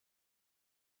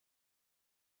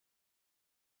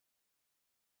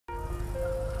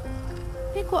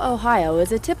Piqua, Ohio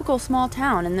is a typical small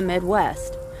town in the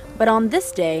Midwest. But on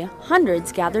this day,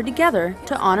 hundreds gathered together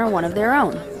to honor one of their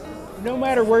own. No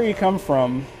matter where you come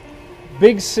from,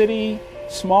 big city,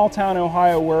 small town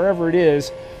Ohio, wherever it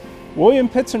is, William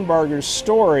Pitsenbarger's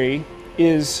story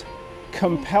is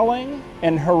compelling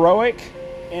and heroic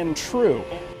and true.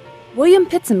 William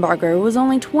Pitsenbarger was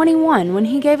only 21 when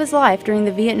he gave his life during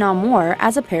the Vietnam War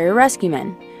as a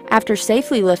pararescueman. After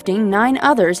safely lifting 9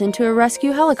 others into a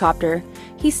rescue helicopter,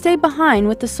 he stayed behind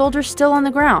with the soldiers still on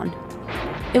the ground.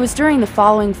 It was during the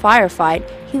following firefight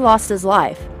he lost his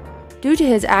life. Due to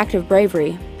his act of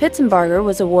bravery, Pitsenbarger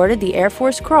was awarded the Air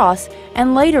Force Cross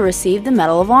and later received the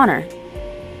Medal of Honor.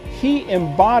 He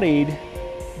embodied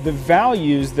the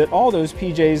values that all those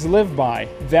PJs live by,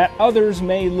 that others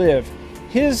may live.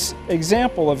 His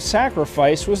example of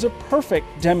sacrifice was a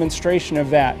perfect demonstration of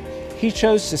that. He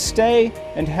chose to stay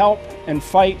and help and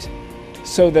fight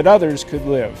so that others could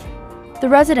live. The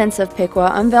residents of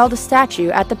Piqua unveiled a statue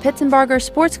at the Pitsenbarger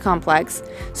Sports Complex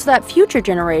so that future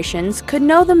generations could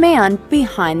know the man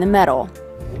behind the medal.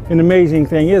 An amazing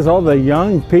thing is all the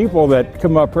young people that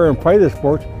come up here and play the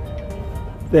sports,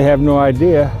 they have no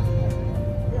idea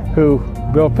who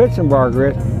Bill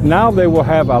Pitsenbarger is. Now they will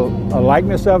have a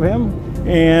likeness of him,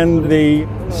 and the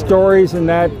stories and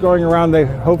that going around,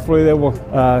 hopefully they will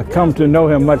come to know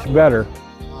him much better.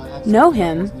 Know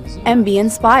him and be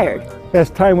inspired. As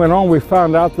time went on, we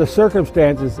found out the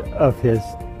circumstances of his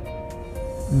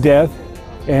death,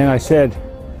 and I said,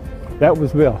 that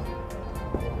was Bill.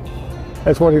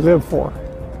 That's what he lived for.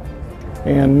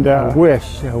 And I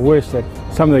wish that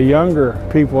some of the younger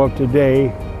people of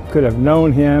today could have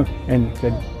known him and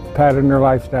could pattern their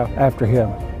lifestyle after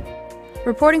him.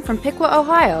 Reporting from Piqua,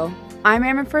 Ohio, I'm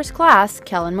Airman First Class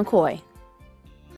Kellen McCoy.